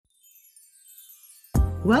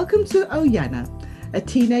Welcome to Oyana, a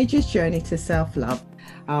teenager's journey to self-love.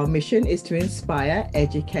 Our mission is to inspire,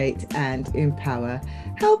 educate, and empower,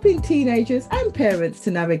 helping teenagers and parents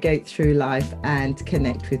to navigate through life and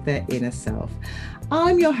connect with their inner self.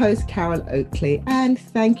 I'm your host, Carol Oakley, and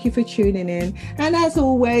thank you for tuning in. And as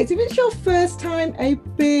always, if it's your first time, a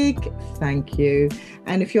big thank you.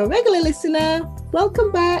 And if you're a regular listener,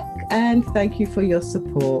 welcome back and thank you for your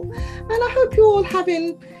support. And I hope you're all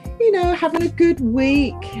having a good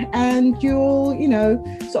week, and you're all,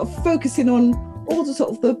 sort of focusing on all the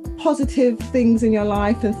sort of the positive things in your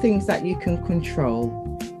life and things that you can control.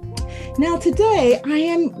 Now, today I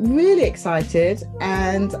am really excited,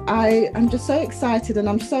 and I'm just so excited, and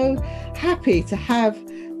I'm so happy to have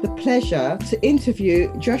the pleasure to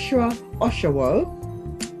interview Joshua Oshowo,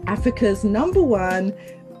 Africa's #1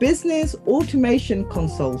 business automation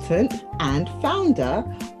consultant and founder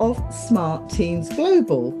of Smart Teens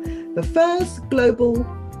Global, the first global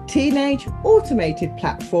teenage automated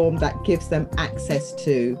platform that gives them access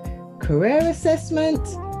to career assessment,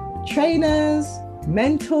 trainers,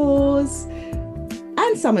 mentors,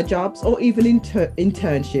 and summer jobs, or even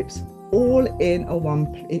internships, all in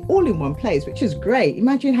one place, which is great.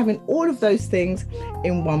 Imagine having all of those things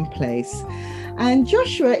in one place. And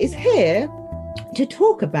Joshua is here to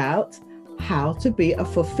talk about how to be a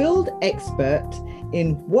fulfilled expert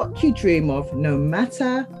in what you dream of, no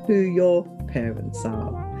matter who your parents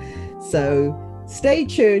are. So stay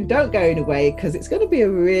tuned, don't go anywhere, because it's going to be a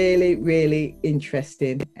really, really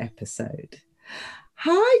interesting episode.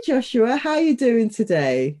 Hi, Joshua. How are you doing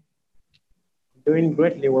today? Doing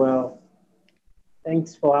greatly well.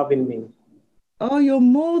 Thanks for having me. Oh, you're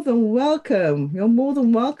more than welcome. You're more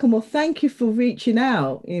than welcome. Well, thank you for reaching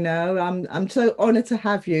out. I'm so honored to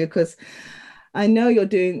have you, because I know you're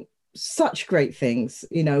doing such great things,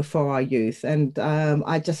 for our youth. And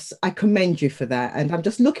I commend you for that. And I'm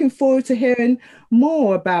just looking forward to hearing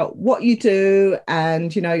more about what you do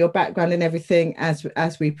and, your background and everything as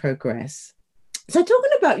we progress. So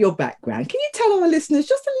talking about your background, can you tell our listeners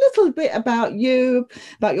just a little bit about you,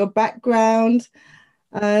 about your background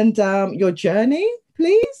and your journey,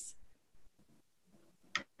 please?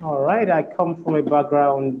 All right, I come from a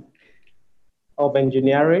background of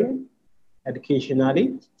engineering,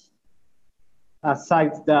 educationally.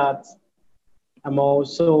 Aside that, I'm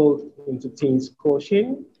also into teens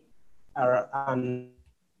coaching and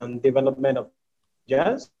development of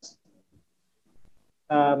jazz.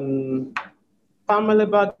 Family,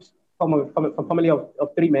 but from a family of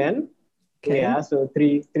 3 men. Okay. Yeah, so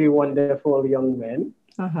three wonderful young men,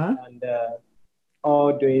 and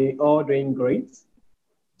all doing great.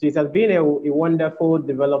 So it has been a wonderful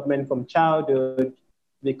development from childhood,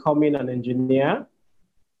 becoming an engineer,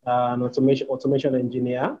 an automation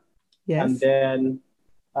engineer. Yes. And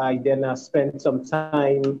then I spent some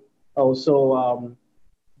time also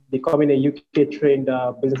becoming a UK trained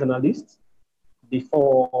business analyst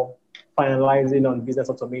before finalizing on business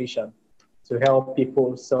automation to help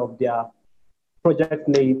people solve their project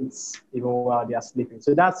needs even while they are sleeping.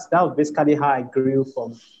 So that was basically how I grew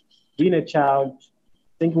from being a child.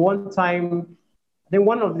 I think one of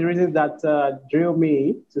the reasons that drew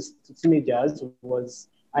me to teenagers was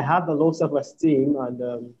I had a low self-esteem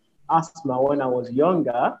and asthma when I was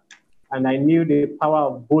younger, and I knew the power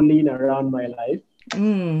of bullying around my life.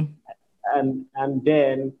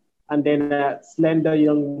 And then a slender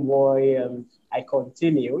young boy, I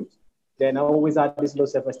continued. Then I always had this low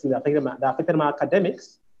self-esteem that affected my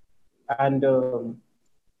academics. And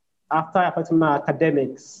after affecting my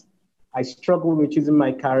academics, I struggled with choosing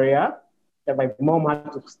my career. That my mom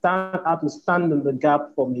had to stand in the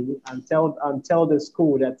gap for me and tell the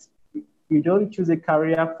school that you don't choose a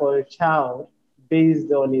career for a child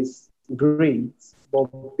based on his grades, but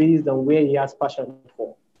based on where he has passion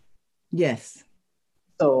for. Yes.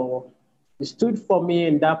 So it stood for me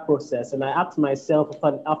in that process. And I asked myself,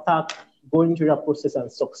 after going through that process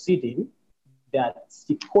and succeeding, that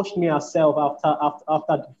she coached me herself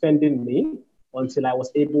after defending me until I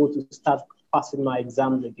was able to start passing my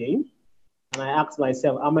exams again. And I asked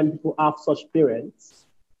myself, how many people have such parents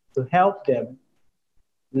to help them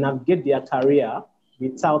navigate their career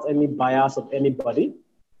without any bias of anybody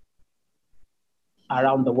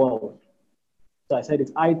around the world? So I said,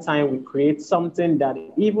 it's high time we create something that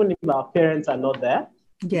even if our parents are not there,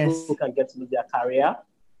 yes, people can get to do their career,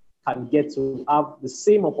 can get to have the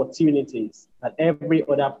same opportunities that every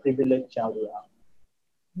other privileged child will have.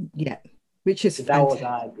 Yeah, which is so that was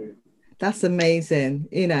how I agree. That's amazing,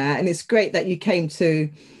 and it's great that you came to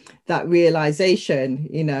that realization,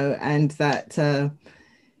 and that,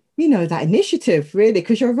 that initiative, really,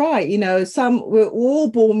 because you're right, we're all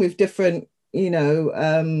born with different we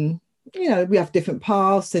have different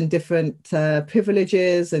paths and different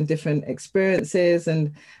privileges and different experiences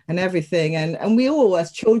and everything. And we all,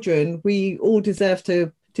 as children, we all deserve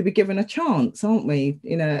to be given a chance, aren't we?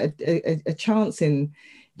 A chance in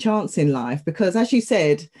life. Because as you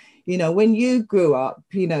said, when you grew up,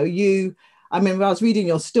 I remember I was reading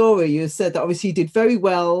your story. You said that obviously you did very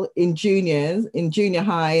well in junior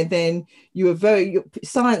high, and then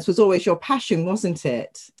science was always your passion, wasn't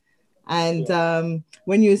it? And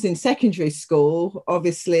when you was in secondary school,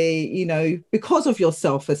 obviously, because of your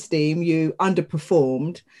self-esteem, you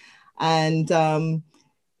underperformed. And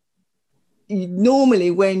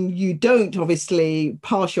normally when you don't obviously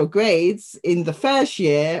pass your grades in the first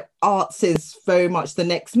year, arts is very much the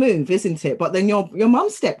next move, isn't it? But then your mum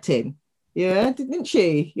stepped in. Yeah, didn't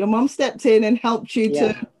she? Your mum stepped in and helped you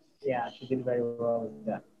to... Yeah, she did very well with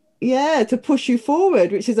that. Yeah, to push you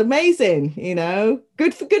forward, which is amazing.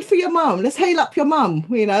 Good for your mum. Let's hail up your mum.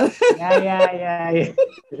 Yeah.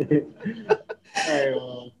 Very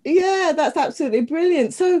well. Yeah, that's absolutely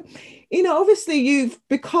brilliant. So, obviously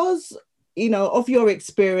because of your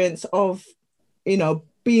experience of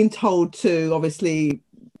being told to obviously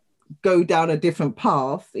go down a different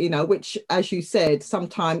path, which, as you said,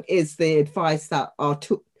 sometimes is the advice that our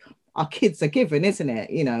kids are given, isn't it?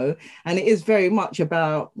 And it is very much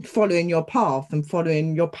about following your path and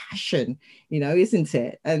following your passion, isn't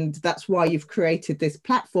it? And that's why you've created this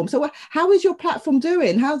platform. So how is your platform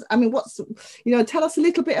doing? Tell us a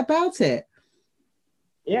little bit about it.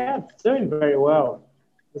 Yeah, it's doing very well.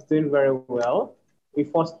 We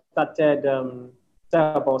first started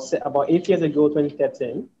about 8 years ago,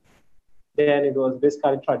 2013. Then it was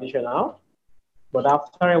basically traditional. But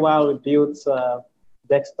after a while, we built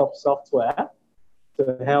desktop software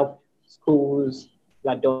to help schools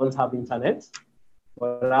that don't have internet.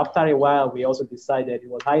 But after a while, we also decided it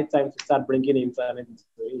was high time to start bringing internet into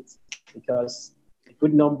it, because a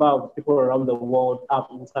good number of people around the world have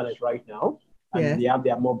internet right now, and they have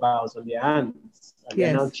their mobiles on their hands. And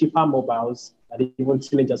they're now cheaper mobiles that even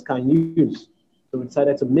teenagers can use. So we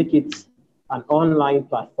decided to make it an online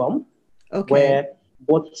platform where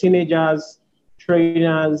both teenagers,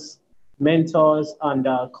 trainers, mentors, and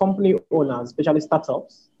company owners, especially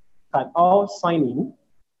startups, can all sign in.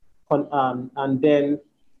 And then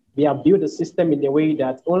we have built a system in a way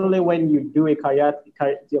that only when you do your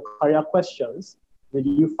career questions will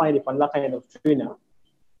you find a particular kind of trainer.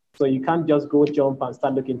 So you can't just go jump and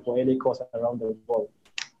start looking for any course around the world.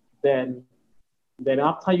 Then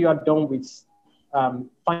after you are done with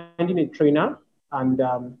finding a trainer and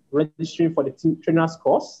registering for the trainer's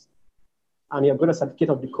course, and you've got a certificate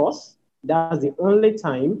of the course, that's the only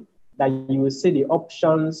time that you will see the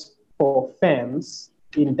options for firms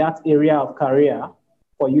in that area of career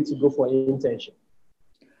for you to go for an internship.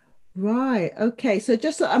 Right. Okay. So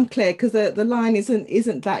just so I'm clear, because the line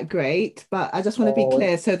isn't that great, but I just want to be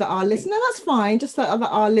clear so that our listeners, that's fine, just so that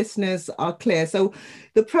our listeners are clear. So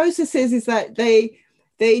the process is that they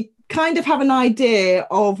kind of have an idea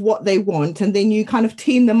of what they want, and then you kind of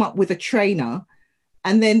team them up with a trainer,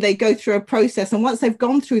 and then they go through a process. And once they've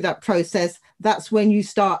gone through that process, that's when you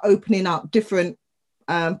start opening up different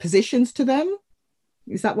positions to them.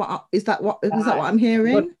 Is that what I'm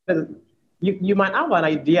hearing? You might have an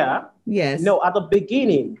idea. Yes. No, at the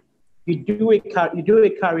beginning, you do a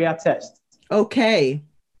career test. Okay.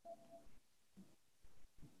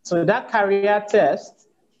 So that career test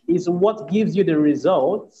is what gives you the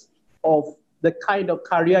results of the kind of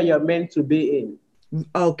career you're meant to be in.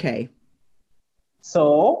 Okay.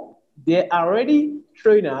 So there are already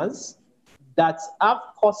trainers that have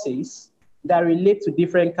courses that relate to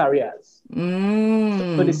different careers.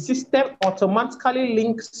 So the system automatically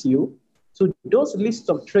links you to those lists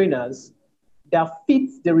of trainers that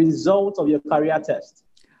fit the results of your career test.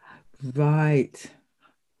 Right.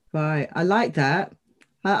 I like that.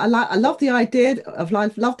 I love the idea of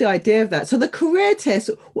that. So the career test,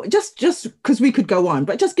 just because we could go on,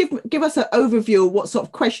 but just give us an overview of what sort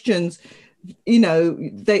of questions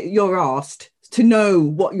that you're asked to know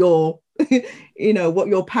what your what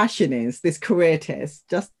your passion is. This career test,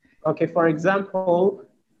 just okay. For example,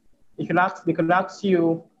 they could ask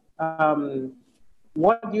you,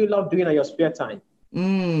 what do you love doing in your spare time?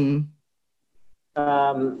 And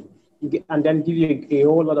then give you a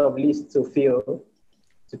whole lot of lists to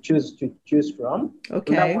choose from.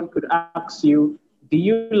 Okay. That one could ask you, do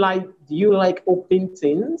you like opening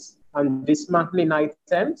things and dismantling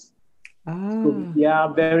items? So, yeah,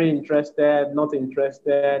 very interested, not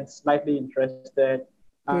interested, slightly interested,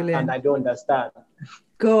 and I don't understand.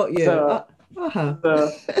 Got you. So,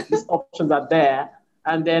 these options are there.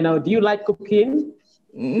 And then, do you like cooking?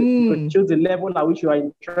 You could choose the level at which you are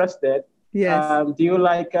interested. Yes. Do you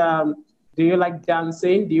like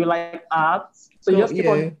dancing? Do you like art? So you just keep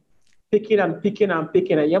on picking and picking and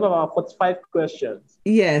picking, and you have about 45 questions.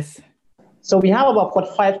 Yes. So we have about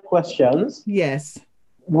 45 questions. Yes.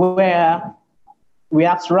 Where we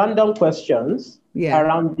ask random questions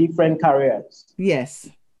around different careers. Yes.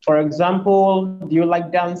 For example, do you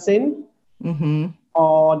like dancing? Mm-hmm.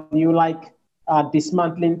 Or do you like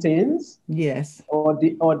dismantling things? Yes. Or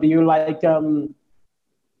do you like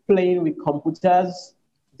playing with computers?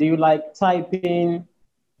 Do you like typing?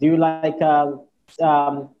 Do you like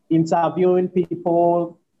interviewing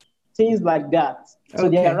people? Things like that. So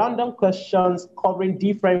there are random questions covering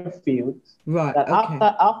different fields. Right. That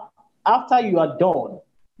after you are done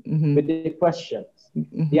with the questions,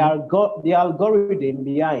 the algorithm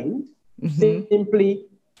behind simply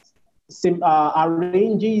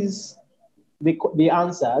arranges the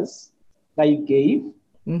answers that you gave,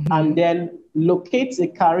 and then locates a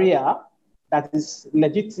career that is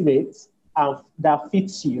legitimate and that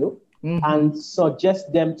fits you, and suggests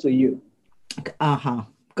them to you.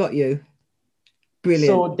 Got you. Brilliant.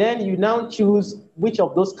 So then you now choose which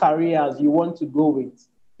of those careers you want to go with.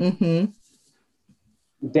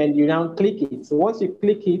 Then you now click it. So once you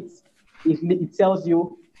click it, it tells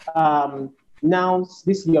you, now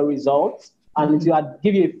this is your results, and it will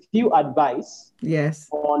give you a few advice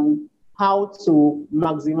on how to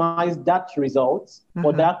maximize that result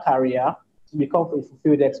for that career to become a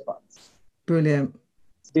fulfilled expert. Brilliant.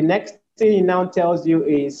 The next thing it now tells you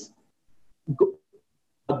is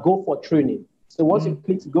go for training. So once you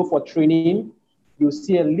click to go for training, you'll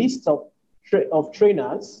see a list of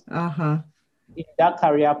trainers in that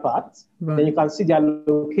career path. Right. Then you can see their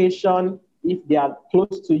location, if they are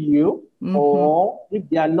close to you, or if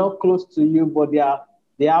they are not close to you, but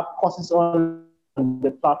they have courses on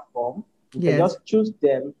the platform. You can just choose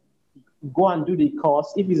them, go and do the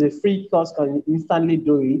course. If it's a free course, can instantly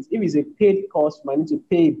do it. If it's a paid course, you might need to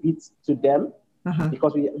pay a bit to them.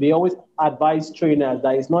 Because we always advise trainers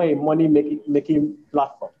that it's not a money-making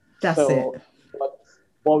platform. That's it.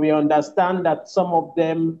 But we understand that some of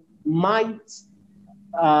them might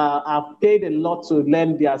have paid a lot to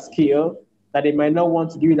learn their skill, that they might not want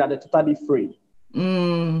to give it at a totally free.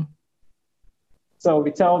 So we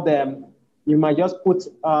tell them, you might just put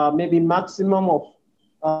maybe maximum of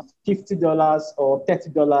 $50 or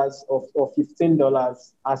 $30 or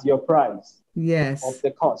 $15 as your price of the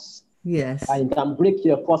course. Yes. And you can break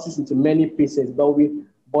your courses into many pieces. But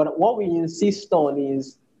what we insist on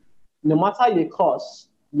is, no matter your course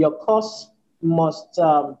must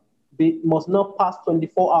not pass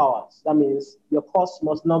 24 hours. That means your course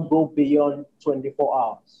must not go beyond 24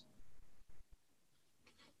 hours.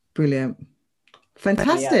 Brilliant.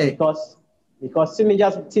 Fantastic. Because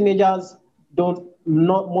teenagers not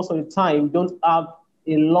most of the time don't have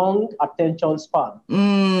a long attention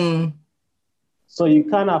span. So you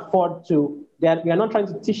can't afford to, we are not trying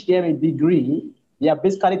to teach them a degree. We are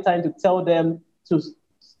basically trying to tell them to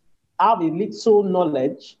have a little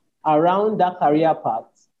knowledge around that career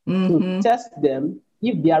path to test them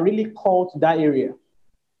if they are really called to that area.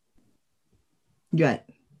 Right.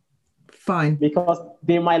 Fine. Because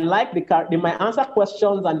they might they might answer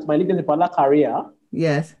questions and it might lead them to another career.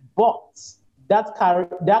 Yes. But that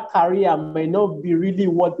career may not be really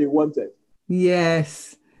what they wanted.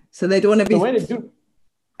 Yes. So they don't want to be. So when they do,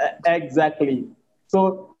 exactly.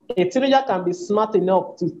 So a teenager can be smart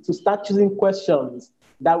enough to start choosing questions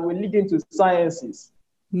that will lead into sciences.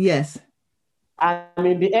 Yes. And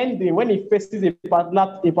in the end, when he faces a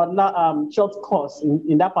particular short course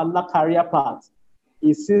in that particular career path,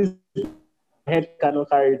 he sees his head cannot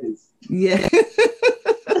carry this. Yeah.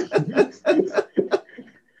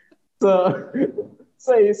 So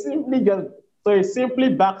he simply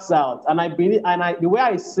backs out. And I believe, the way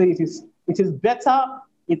I say it is better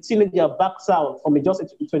a teenager backs out from just a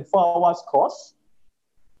 24 hours course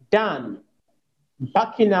than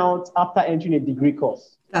backing out after entering a degree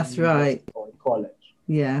course. That's right. Or in college.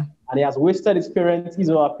 Yeah. And he has wasted his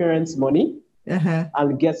or her parents' money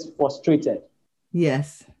and gets frustrated.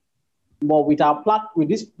 Yes. But with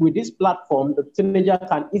this platform, the teenager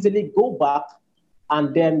can easily go back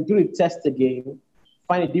and then do the test again,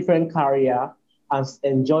 find a different career, and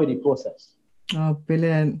enjoy the process. Oh,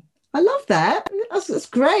 brilliant. I love that. That's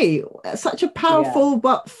great. Such a powerful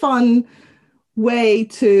but fun way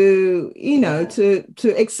to,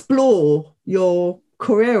 to explore your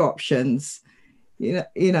career options, which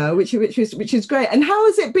is great. And how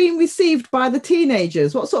has it been received by the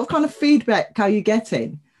teenagers? What sort of kind of feedback are you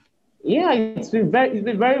getting? Yeah, it's been very,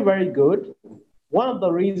 very good. One of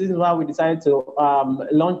the reasons why we decided to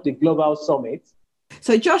launch the Global Summit.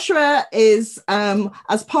 So Joshua is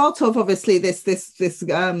as part of obviously this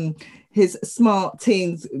his Smart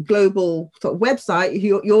Teens global sort of website.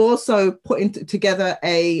 You're also putting together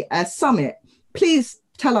a summit. Please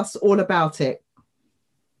tell us all about it.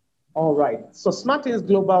 All right. So Smart Teens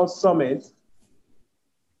Global Summit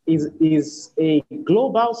is a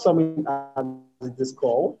global summit, as it is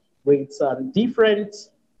called, with different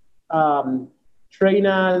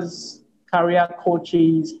trainers, career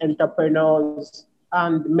coaches, entrepreneurs,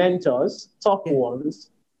 and mentors, top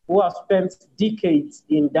ones, who have spent decades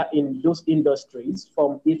in those industries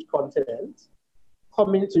from each continent,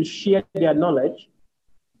 coming to share their knowledge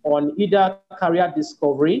on either career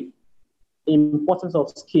discovery, importance of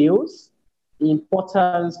skills,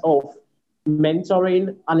 importance of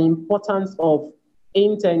mentoring, and importance of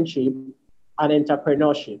internship and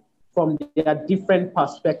entrepreneurship from their different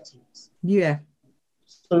perspectives. Yeah.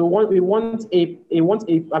 So we want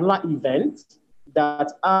another event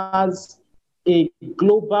that has a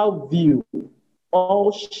global view,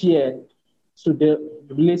 all shared to the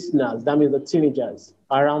listeners, that means the teenagers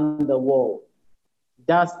around the world.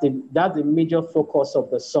 That's the major focus of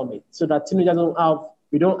the summit, so that teenagers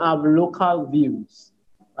we don't have local views.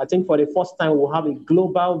 I think for the first time we'll have a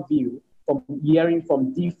global view from hearing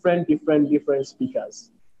from different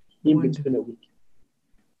speakers in between a week.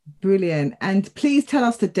 Brilliant. And please tell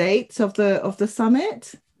us the dates of the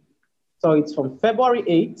summit. So it's from February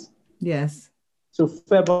 8th. Yes. To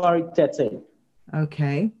February 13th.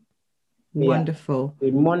 Okay. Yeah. Wonderful.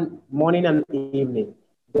 The morning and evening.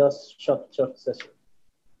 Just short session.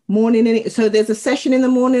 So there's a session in the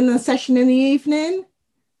morning and a session in the evening?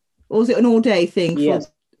 Or is it an all-day thing?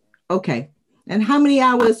 Yes. Okay. And how many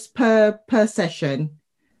hours per session?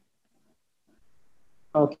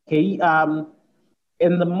 Okay.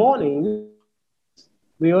 In the morning,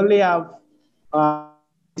 we only have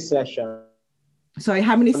session. Sorry,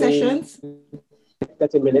 how many sessions?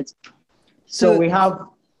 30 minutes. So we have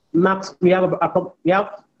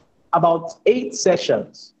about 8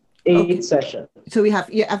 sessions. Eight sessions. So you have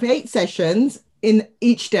 8 sessions in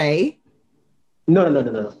each day?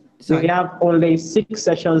 No. Sorry. We have only 6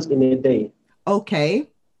 sessions in a day. Okay.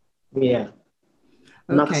 Yeah.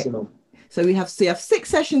 Maximum. So you have 6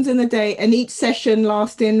 sessions in a day, and each session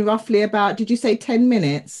lasting roughly about, did you say 10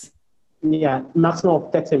 minutes? Yeah, maximum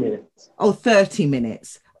of 30 minutes. Oh, 30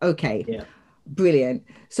 minutes. Okay. Yeah. Brilliant.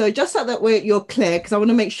 So just so that you're clear, because I want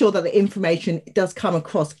to make sure that the information does come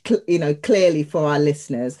across, clearly for our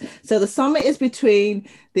listeners. So the summit is between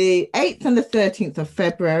the 8th and the 13th of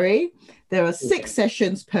February. There are 6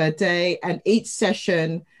 sessions per day, and each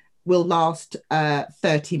session will last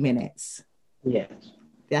 30 minutes. Yes.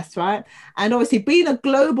 That's right. And obviously, being a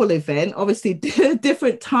global event, obviously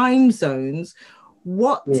different time zones.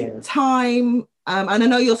 What time? And I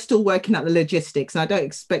know you're still working out the logistics, and I don't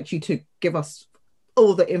expect you to give us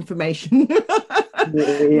all the information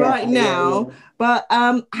right now. Yeah. But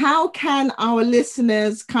how can our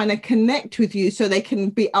listeners kind of connect with you so they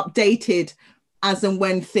can be updated as and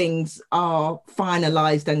when things are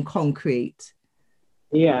finalized and concrete?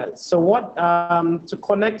 Yeah. So what to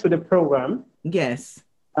connect to the program? Yes.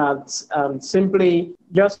 Simply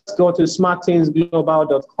just go to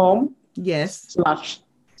smartteensglobal.com. Yes.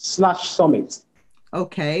 /summit.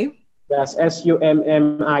 Okay. That's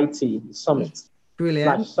SUMMIT, summit.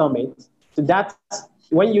 Brilliant. /summit. So that's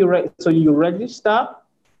when you register,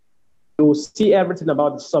 you'll see everything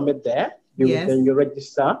about the summit there. Then you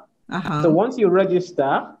register. Uh-huh. So once you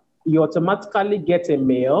register, you automatically get a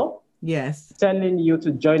mail. Yes. Telling you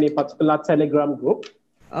to join a particular Telegram group.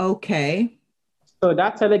 Okay. So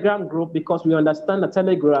that Telegram group, because we understand that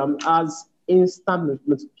Telegram has instant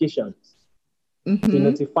notifications. To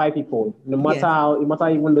notify people, no matter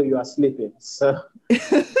even though you are sleeping. So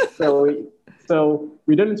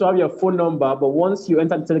we don't need to have your phone number, but once you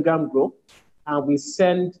enter the Telegram group, and we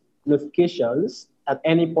send notifications at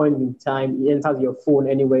any point in time, it enters your phone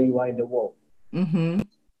anywhere you are in the world.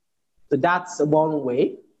 So that's one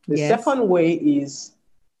way. The second way is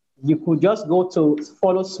you could just go to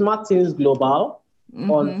follow Smart Teens Global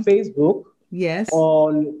on Facebook,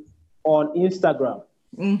 on Instagram.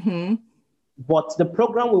 But the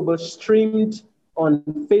program will be streamed on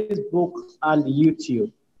Facebook and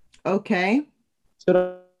YouTube. Okay. So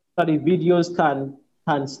that the videos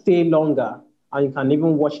can stay longer, and you can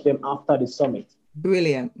even watch them after the summit.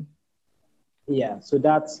 Brilliant. Yeah. So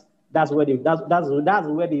that's where the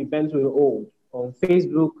event will hold, on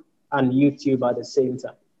Facebook and YouTube at the same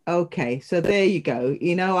time. Okay, so there you go.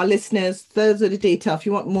 Our listeners, those are the details. If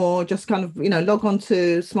you want more, just kind of, log on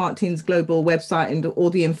to Smart Teens Global website and all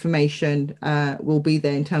the information will be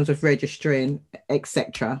there in terms of registering,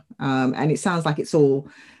 etc. And it sounds like it's all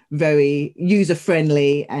very user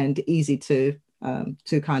friendly and easy to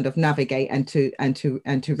kind of navigate and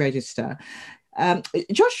to register.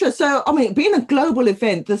 Joshua, so I mean, being a global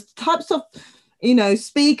event, the types of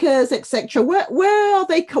speakers, etc. Where are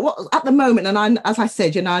they at the moment? And as I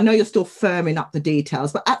said, I know you're still firming up the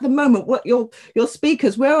details, but at the moment, what your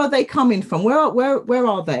speakers, where are they coming from? Where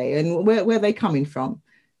are they, and where are they coming from?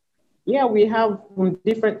 Yeah, we have from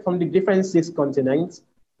the different 6 continents.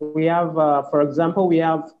 We have, for example, we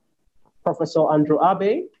have Professor Andrew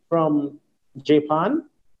Abe from Japan.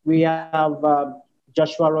 We have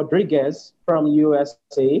Joshua Rodriguez from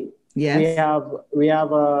USA. Yes. We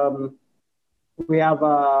have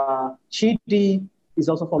Chidi is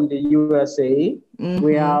also from the USA. Mm-hmm.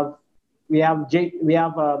 We have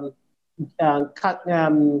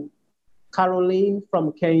Caroline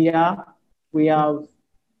from Kenya. We have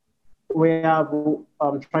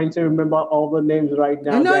I'm trying to remember all the names right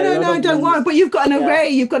now. No, don't worry. But you've got an array.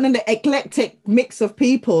 You've got an eclectic mix of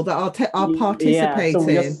people that are participating. So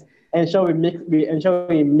we just ensure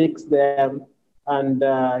we mix them and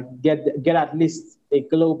get at least a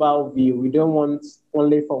global view. We don't want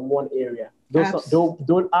only from one area.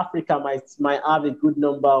 Though Africa might have a good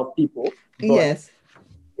number of people. Yes.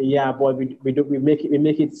 Yeah, but we make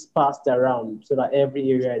it passed around so that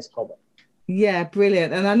every area is covered. Yeah,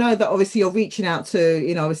 brilliant. And I know that obviously you're reaching out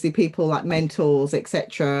to, obviously people like mentors,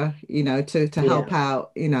 etc., to help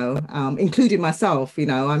out, including myself,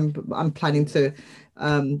 I'm planning to,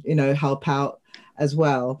 help out as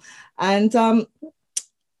well. And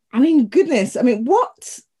I mean, goodness, I mean,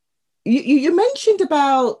 what you mentioned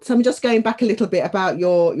about, so I'm just going back a little bit about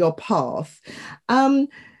your path.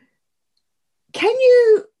 Can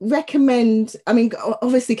you recommend, I mean,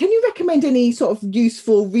 obviously, can you recommend any sort of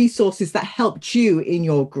useful resources that helped you in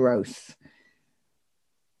your growth?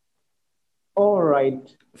 All right.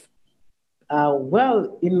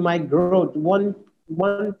 Well, in my growth, one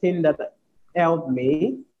thing that helped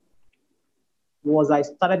me was I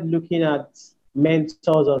started looking at mentors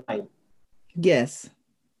online. Yes.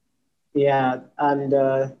 Yeah, and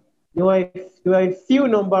there were a few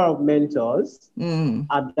number of mentors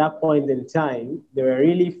at that point in time. There were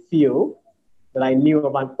really few that I knew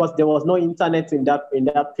of, and because there was no internet in that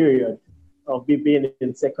period of me being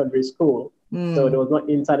in secondary school, so there was no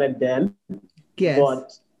internet then. Yes.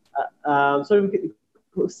 But so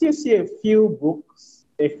we still see a few books.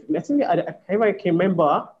 If I can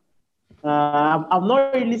remember, I've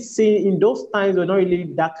not really seen in those times. We're not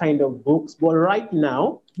really that kind of books, but right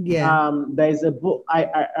now, there's a book.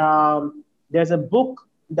 There's a book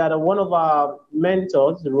that one of our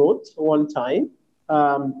mentors wrote one time.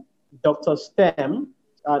 Dr. Stem.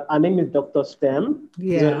 Her name is Dr. Stem.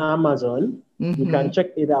 She's on Amazon. You can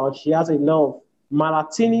check it out. She has a lot of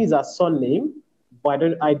Malatini is her surname, but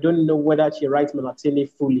I don't know whether she writes Malatini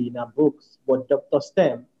fully in her books. But Dr.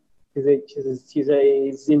 Stem. She's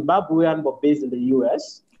a Zimbabwean but based in the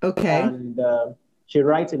US. Okay. And she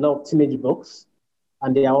writes a lot of teenage books,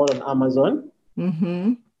 and they are all on Amazon.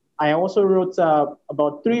 Mm-hmm. I also wrote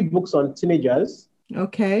about 3 books on teenagers.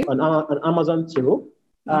 Okay. On Amazon too.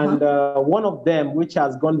 And one of them, which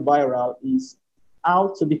has gone viral, is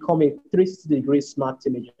How to Become a 360-degree Smart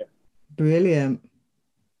Teenager. Brilliant.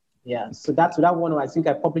 Yeah, so that one, I think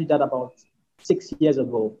I published that about 6 years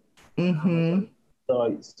ago. Mm-hmm.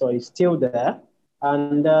 So it's still there.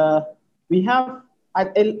 And we have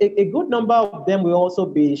a good number of them will also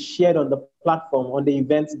be shared on the platform on the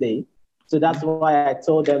event day. So that's why I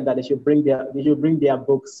told them that they should bring their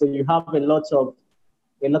books. So you have a lot of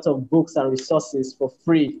books and resources for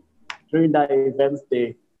free during that event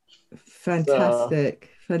day. Fantastic.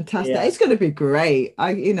 Yeah. It's going to be great.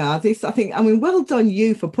 I think, well done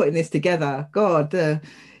you for putting this together. God, the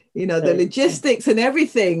logistics and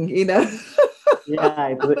everything,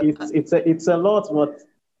 Yeah, it's a lot, but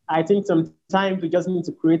I think sometimes we just need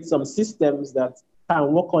to create some systems that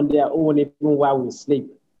can work on their own even while we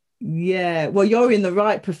sleep. Yeah, well, you're in the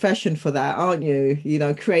right profession for that, aren't you?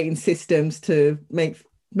 Creating systems to make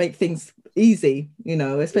things easy,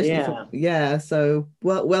 especially so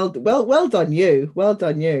well done you. Well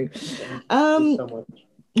done you. Thank you so much.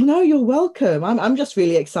 No, you're welcome. I'm just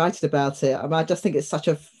really excited about it. I just think it's such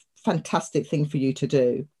a fantastic thing for you to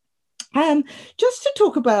do. Just to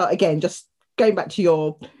talk about, again, just going back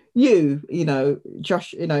to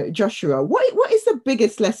Joshua, what is the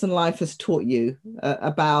biggest lesson life has taught you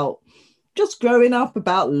about just growing up,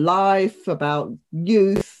 about life, about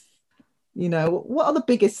youth? You know, what are the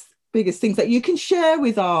biggest things that you can share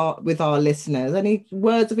with our listeners? Any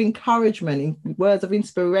words of encouragement, words of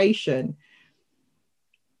inspiration?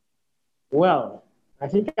 Well, I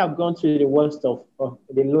think I've gone through the worst of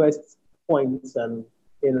the lowest points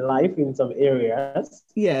in life in some areas.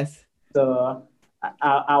 Yes. So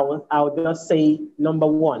I'll just say number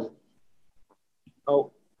one.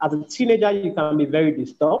 Oh, as a teenager, you can be very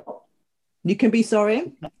disturbed. You can be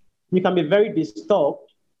sorry. You can be very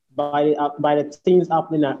disturbed by the things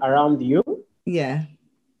happening around you. Yeah.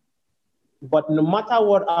 But no matter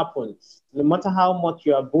what happens, no matter how much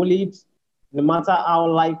you are bullied, no matter how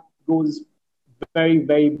life goes very,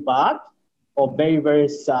 very bad or very, very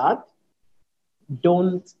sad,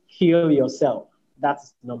 don't kill yourself.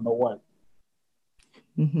 That's number one.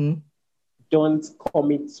 Mm-hmm. Don't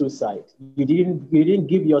commit suicide. You didn't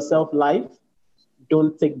give yourself life.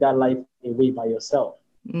 Don't take that life away by yourself.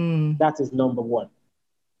 That is number one.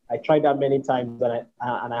 I tried that many times and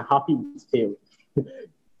I'm happy it failed.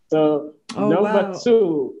 So number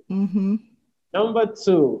two, number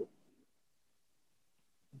two,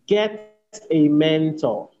 get a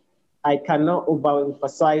mentor. I cannot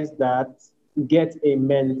overemphasize that. Get a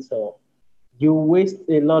mentor. You waste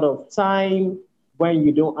a lot of time when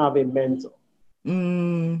you don't have a mentor.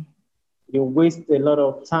 You waste a lot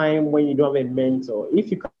of time when you don't have a mentor.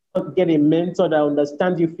 If you can't get a mentor that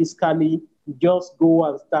understands you physically, just go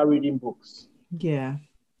and start reading books. Yeah.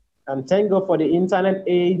 And thank God for the internet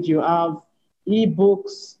age. You have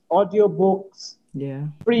ebooks, audiobooks,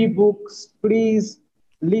 free books. Please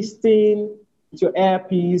listen to your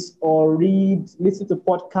earpiece or listen to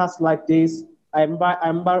podcasts like this. I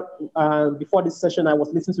remember before this session, I was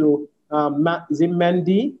listening to is it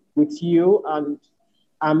Mandy with you, and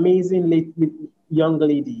amazing young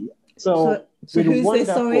lady. So who's wonderful. This,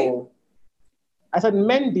 sorry? I said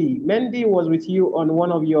Mandy. Mandy was with you on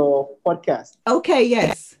one of your podcasts. Okay,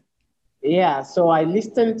 yes. Yeah, so I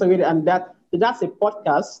listened to it, and that's a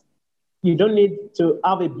podcast. You don't need to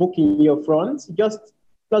have a book in your front. Just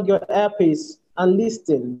plug your earpiece and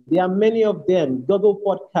listen. There are many of them. Google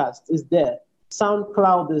Podcast is there.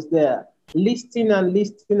 SoundCloud is there. Listen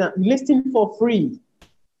for free.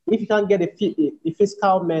 If you can't get a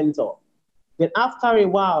physical mentor, then after a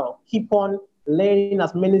while, keep on learning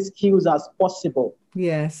as many skills as possible.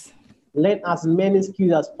 Yes. Learn as many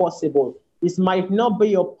skills as possible. It might not be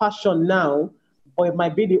your passion now, but it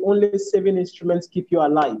might be the only saving instrument to keep you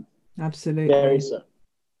alive. Absolutely. Very soon.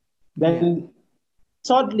 Then,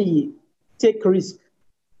 thirdly, take risk.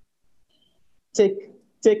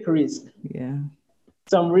 Take risk. Yeah.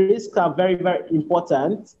 Some risks are very, very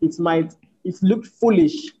important. It looked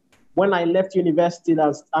foolish when I left university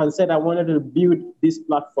and said I wanted to build this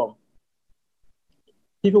platform.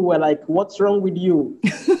 People were like, "What's wrong with you?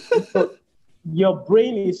 Your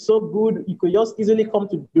brain is so good. You could just easily come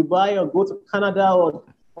to Dubai or go to Canada or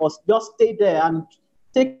just stay there and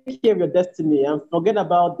take care of your destiny and forget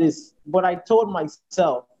about this." But I told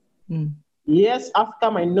myself, yes,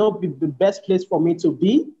 Africa might not be the best place for me to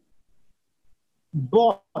be,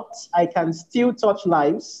 but I can still touch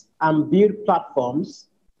lives and build platforms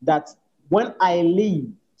that when I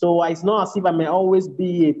leave, so it's not as if I may always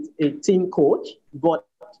be a team coach, but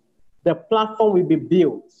the platform will be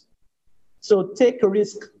built. So take a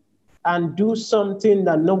risk and do something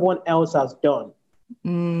that no one else has done.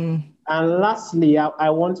 And lastly, I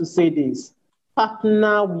want to say this: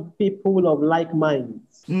 partner with people of like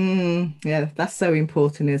minds. Yeah, that's so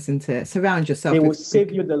important, isn't it? Surround yourself. They will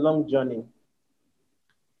save you the long journey.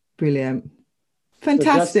 Brilliant.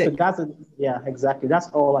 Fantastic. Yeah, exactly. That's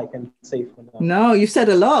all I can say for now. No, you said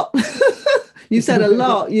a lot. You said a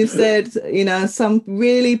lot. You said, some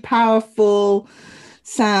really powerful,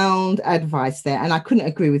 sound advice there. And I couldn't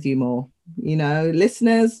agree with you more.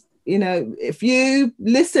 Listeners, if you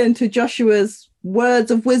listen to Joshua's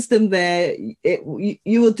words of wisdom there,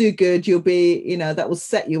 you will do good. You'll be, that will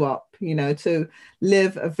set you up, to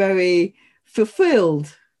live a very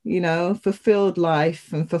fulfilled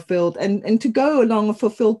life and fulfilled and to go along a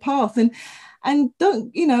fulfilled path. And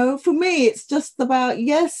don't, for me, it's just about,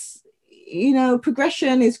 yes,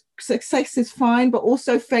 progression is success is fine, but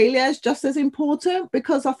also failure is just as important,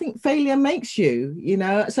 because I think failure makes you,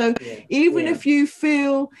 so even if you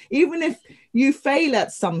fail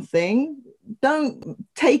at something, don't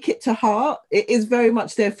take it to heart. It is very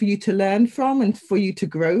much there for you to learn from and for you to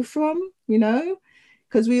grow from,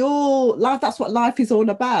 because that's what life is all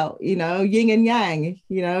about, yin and yang,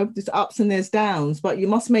 there's ups and there's downs, but you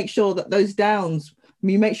must make sure that those downs,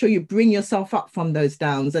 you make sure you bring yourself up from those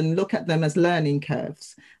downs and look at them as learning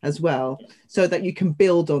curves as well, so that you can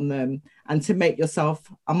build on them and to make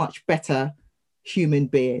yourself a much better human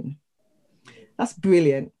being. That's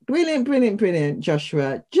brilliant. Brilliant, brilliant, brilliant,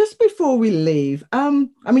 Joshua. Just before we leave, I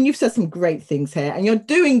mean, you've said some great things here and you're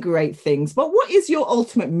doing great things, but what is your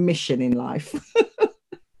ultimate mission in life?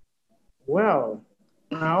 Well,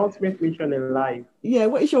 my ultimate mission in life. Yeah,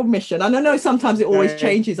 what is your mission? And I know sometimes it always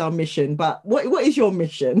changes our mission, but what is your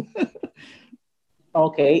mission?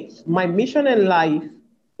 Okay, my mission in life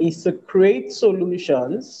is to create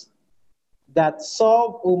solutions that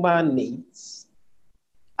solve human needs.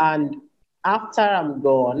 And after I'm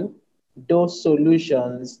gone, those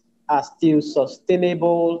solutions are still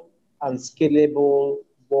sustainable and scalable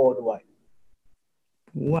worldwide.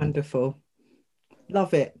 Wonderful.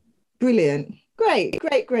 Love it. Brilliant. Great,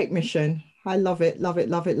 great, great mission. I love it, love it,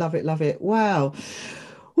 love it, love it, love it. Wow.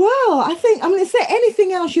 Well, is there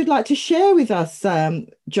anything else you'd like to share with us,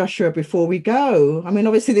 Joshua, before we go? I mean,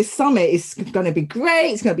 obviously this summit is going to be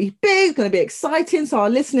great. It's going to be big. It's going to be exciting. So our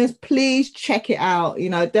listeners, please check it out.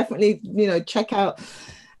 Definitely, check out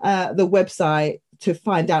the website to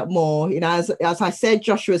find out more. As I said,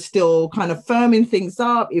 Joshua's still kind of firming things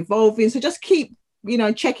up, evolving. So just keep,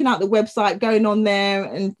 checking out the website, going on there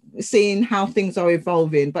and seeing how things are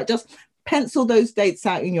evolving. But just pencil those dates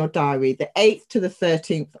out in your diary, the 8th to the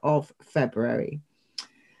 13th of February.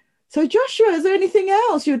 So Joshua, is there anything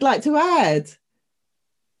else you'd like to add?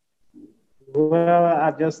 Well,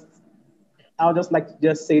 I would just like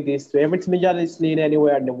to say this to every teenager listening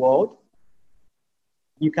anywhere in the world.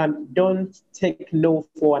 Don't take no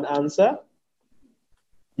for an answer.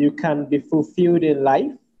 You can be fulfilled in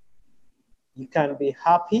life. You can be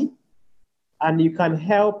happy, and you can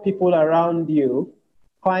help people around you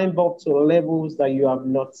climb up to levels that you have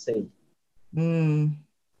not seen.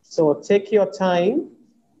 So take your time,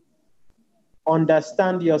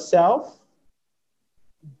 understand yourself,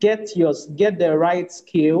 get the right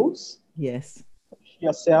skills. Yes.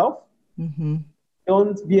 Yourself. Mm-hmm.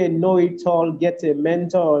 Don't be a know-it-all. Get a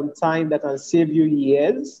mentor on time that can save you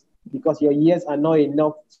years, because your years are not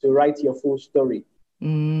enough to write your full story.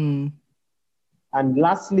 And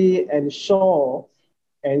lastly, ensure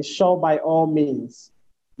by all means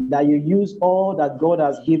that you use all that God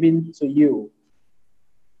has given to you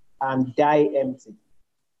and die empty.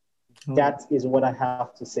 That is what I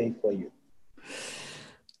have to say for you.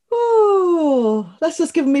 Oh, that's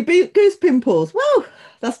just giving me goose pimples. Wow,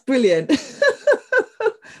 that's brilliant.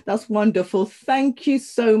 That's wonderful. Thank you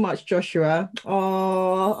so much, Joshua.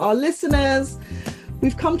 Oh, our listeners,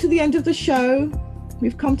 we've come to the end of the show.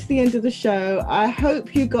 I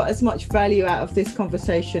hope you got as much value out of this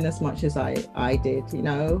conversation as much as I did.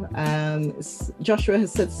 Joshua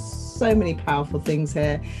has said so many powerful things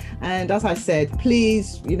here. And as I said,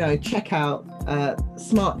 please, check out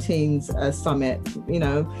Smart Teens Summit.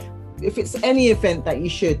 If it's any event that you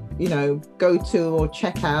should, go to or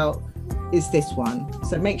check out, is this one.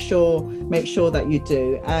 So make sure that you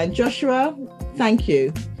do. And Joshua, thank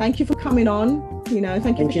you for coming on.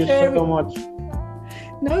 Thank you so much.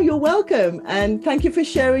 No, you're welcome. And thank you for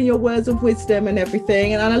sharing your words of wisdom and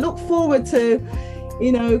everything. And I look forward to,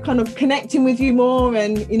 kind of connecting with you more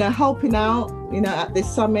and, helping out, at this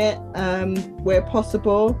summit where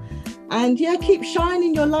possible. And yeah, keep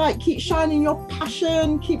shining your light, keep shining your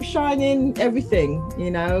passion, keep shining everything,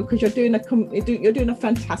 because you're doing a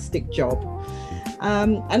fantastic job.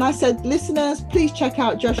 And I said, listeners, please check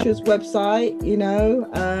out Joshua's website.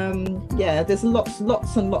 There's lots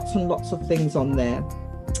and lots of things on there.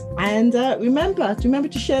 And remember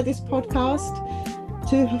to share this podcast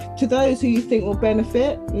to those who you think will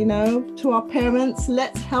benefit, to our parents.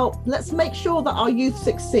 Let's make sure that our youth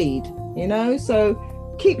succeed, so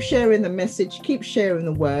keep sharing the message, keep sharing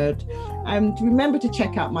the word. And remember to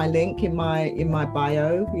check out my link in my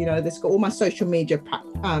bio. There's got all my social media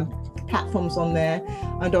platforms on there,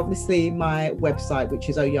 and obviously my website, which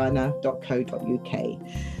is oyana.co.uk.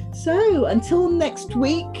 So until next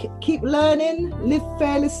week, keep learning, live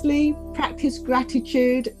fearlessly, practice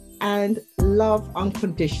gratitude, and love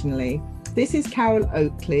unconditionally. This is Carol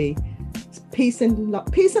Oakley. Peace and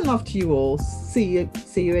love to you all. See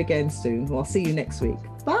you again soon. I'll see you next week.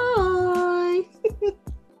 Bye.